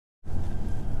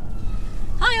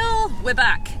We're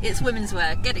back. It's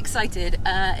Womenswear. Get excited.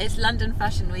 It's London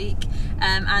Fashion Week,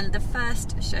 and the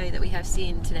first show that we have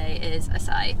seen today is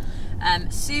ASAI.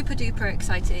 Super duper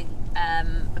exciting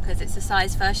because it's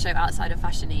ASAI's first show outside of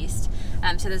Fashion East.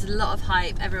 So there's a lot of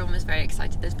hype. Everyone was very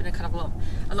excited. There's been a lot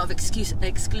of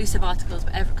exclusive articles,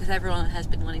 because everyone has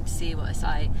been wanting to see what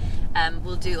ASAI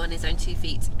will do on his own 2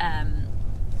 feet.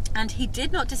 And he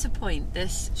did not disappoint.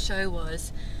 This show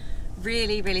was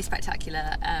really, really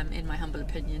spectacular, in my humble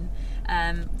opinion.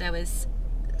 There was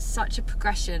such a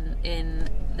progression in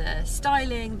the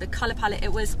styling, the colour palette.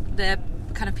 It was, the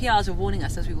kind of PRs were warning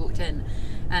us as we walked in,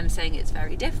 saying it's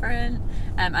very different,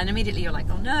 and immediately you're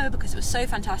like, oh no, because it was so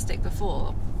fantastic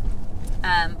before.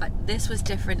 But this was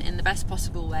different in the best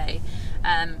possible way.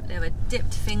 There were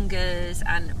dipped fingers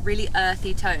and really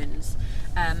earthy tones.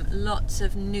 Lots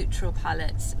of neutral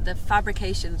palettes. The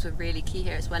fabrications were really key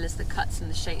here, as well as the cuts and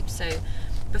the shapes. So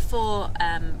before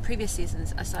previous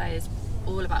seasons, ASAI is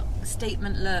all about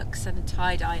statement looks and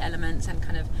tie-dye elements and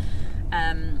kind of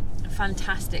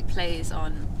fantastic plays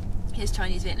on his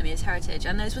Chinese Vietnamese heritage,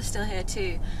 and those were still here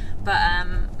too, but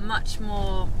much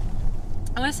more,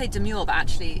 I want to say demure, but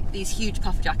actually these huge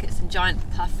puff jackets and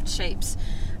giant puffed shapes.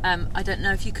 I don't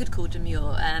know if you could call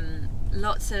demure.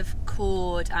 Lots of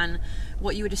cord and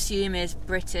what you would assume is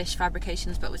British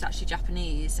fabrications, but was actually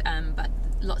Japanese. But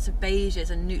lots of beiges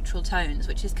and neutral tones,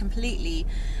 which is completely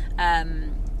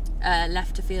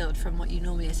left afield from what you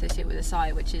normally associate with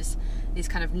ASAI, which is these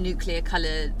kind of nuclear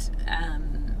coloured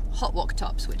Hot Wok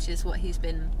tops, which is what he's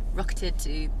been rocketed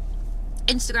to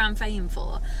Instagram fame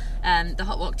for. The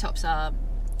Hot Wok tops are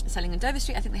selling on Dover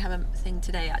Street. I think they have a thing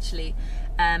today actually,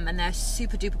 and they're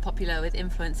super duper popular with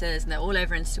influencers, and they're all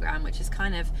over Instagram, which is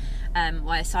kind of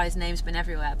why ASAI's name's been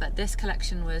everywhere. But this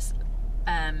collection was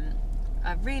a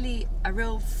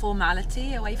real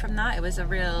formality away from that. It was a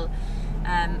real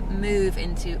move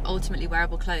into ultimately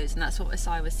wearable clothes, and that's what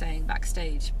ASAI was saying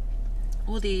backstage.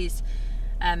 All these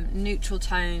neutral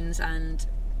tones and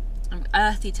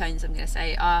earthy tones, I'm going to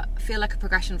say, feel like a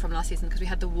progression from last season, because we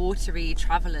had the watery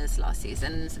travellers last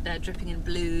season. So they're dripping in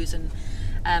blues and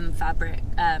fabric,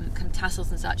 kind of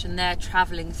tassels and such, and they're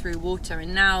travelling through water.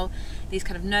 And now these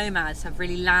kind of nomads have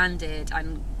really landed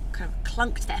and kind of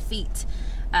clunked their feet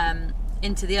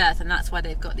into the earth, and that's why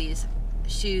they've got these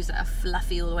shoes that are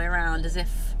fluffy all the way around, as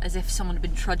if someone had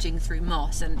been trudging through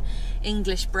moss, and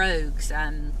English brogues,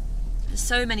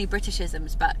 so many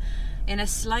Britishisms, but in a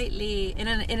slightly, in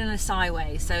an ASAI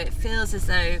way. So it feels as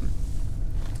though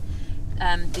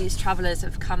these travellers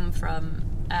have come from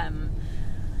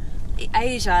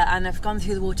Asia and have gone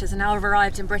through the waters and now have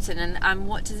arrived in Britain, and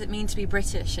what does it mean to be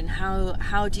British, and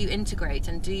how do you integrate,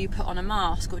 and do you put on a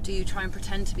mask, or do you try and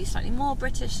pretend to be slightly more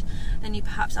British than you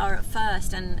perhaps are at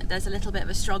first? And there's a little bit of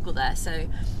a struggle there. So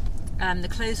the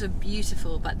clothes were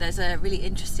beautiful, but there's a really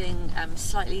interesting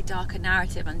slightly darker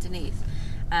narrative underneath,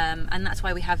 and that's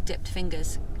why we have dipped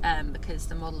fingers, because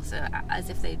the models are as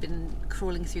if they've been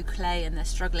crawling through clay and they're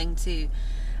struggling to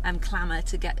clamour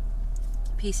to get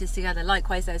pieces together.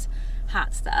 Likewise, there's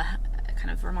hats that are kind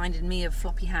of reminded me of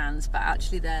floppy hands, but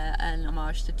actually they're an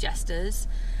homage to jesters,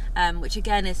 which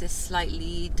again is this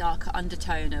slightly darker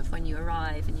undertone of when you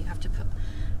arrive and you have to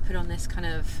put on this kind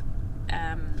of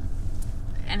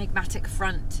enigmatic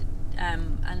front,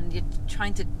 and you're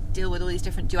trying to deal with all these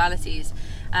different dualities,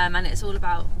 and it's all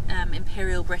about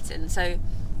Imperial Britain. So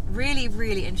really,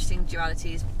 really interesting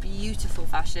dualities, beautiful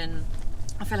fashion.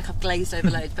 I feel like I've glazed over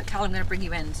loads, but Cal, I'm going to bring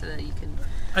you in so that you can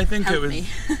help me.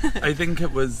 I think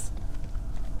it was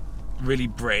really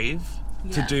brave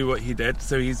to do what he did.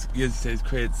 So he's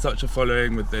created such a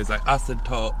following with those like acid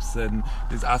tops and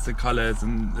these acid colours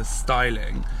and the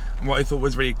styling. And what I thought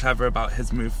was really clever about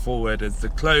his move forward is the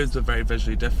clothes were very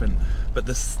visually different, but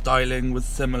the styling was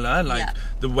similar. Like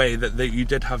the way that you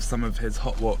did have some of his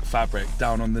Hot Wok fabric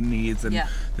down on the knees, and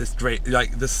this great,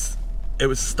 like this, it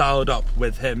was styled up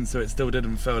with him, so it still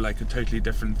didn't feel like a totally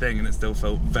different thing, and it still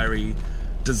felt very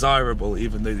desirable,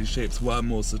 even though these shapes were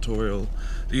more sartorial.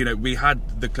 You know, we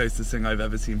had the closest thing I've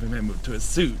ever seen from him to a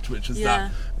suit, which was that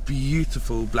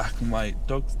beautiful black and white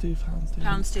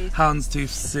houndstooth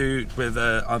suit with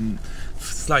a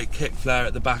slight kick flare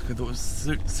at the back. I thought it was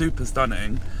super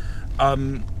stunning.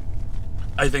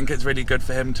 I think it's really good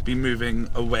for him to be moving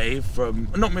away from,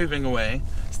 not moving away,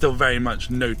 still very much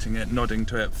noting it, nodding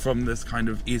to it, from this kind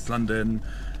of East London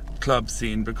club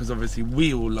scene, because obviously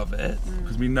we all love it,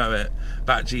 because we know it,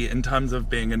 but actually in terms of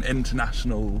being an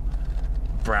international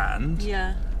brand,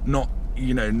 not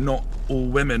all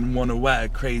women want to wear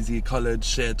crazy coloured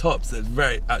sheer tops. It's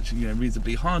very, actually,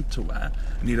 reasonably hard to wear.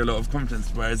 You need a lot of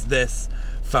confidence, whereas this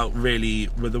felt really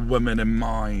with a woman in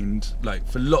mind, like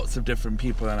for lots of different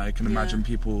people, and I can imagine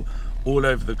people all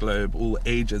over the globe, all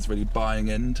ages, really buying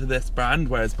into this brand,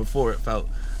 whereas before it felt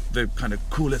the kind of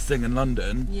coolest thing in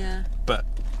London, but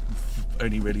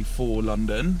only really for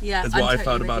London, is what I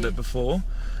felt about it before.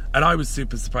 And I was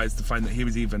super surprised to find that he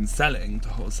was even selling to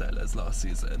wholesalers last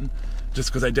season,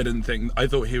 just because I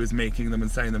thought he was making them and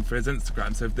selling them for his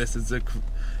Instagram. So if this is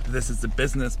the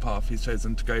business path he's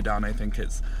chosen to go down, I think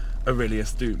it's a really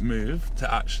astute move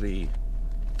to actually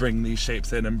bring these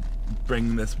shapes in and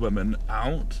bring this woman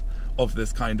out of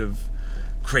this kind of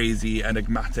crazy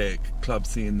enigmatic club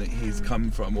scene that he's come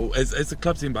from. Or it's a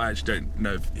club scene, but I actually don't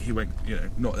know if he went,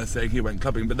 not necessarily he went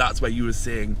clubbing, but that's where you were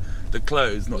seeing the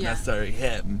clothes, not necessarily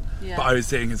him, but I was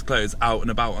seeing his clothes out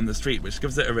and about on the street, which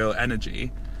gives it a real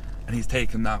energy. And he's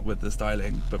taken that with the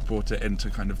styling but brought it into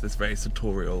kind of this very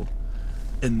sartorial,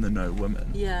 in the know woman,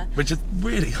 which is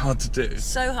really hard to do.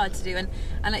 So hard to do,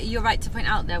 and you're right to point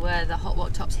out there were the Hot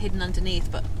Wok tops hidden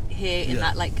underneath, but here in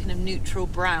that like kind of neutral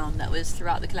brown that was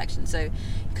throughout the collection, so you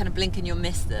kind of blink and you'll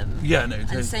miss them.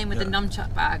 And same with the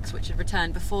nunchuck bags, which had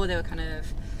returned before. They were kind of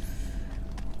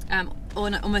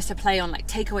almost a play on like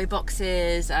takeaway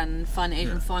boxes and fun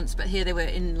Asian fonts, but here they were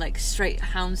in like straight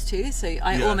houndstooth, so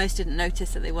I almost didn't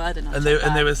notice that they were the nunchuck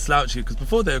and they were slouchy, because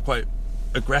before they were quite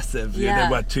aggressive. They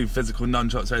were two physical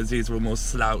nunchucks, whereas these were more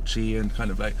slouchy and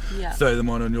kind of like throw them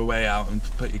on your way out and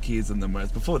put your keys in them,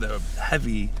 whereas before they were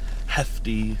heavy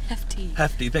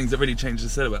things that really changed the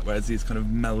silhouette, whereas these kind of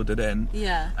melded in.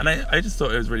 And I just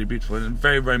thought it was really beautiful and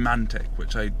very romantic,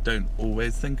 which I don't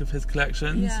always think of his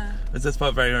collections. It just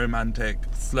felt very romantic,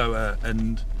 slower,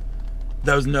 and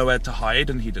there was nowhere to hide,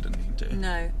 and he didn't need to.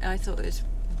 No, I thought it was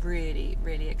really,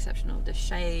 really exceptional. The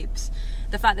shapes,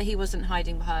 the fact that he wasn't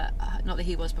hiding behind, not that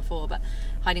he was before, but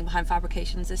hiding behind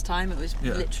fabrications this time. It was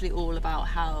literally all about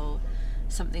how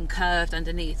something curved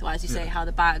underneath, or as you say, how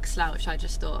the bag slouched. I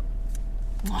just thought,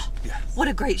 what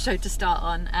a great show to start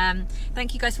on.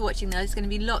 Thank you guys for watching. There's going to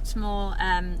be lots more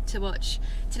to watch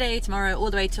today, tomorrow, all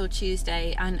the way till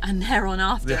Tuesday, and there on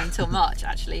after until March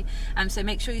actually. So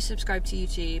make sure you subscribe to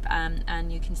YouTube,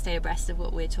 and you can stay abreast of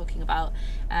what we're talking about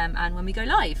and when we go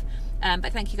live.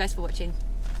 But thank you guys for watching.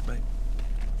 Bye.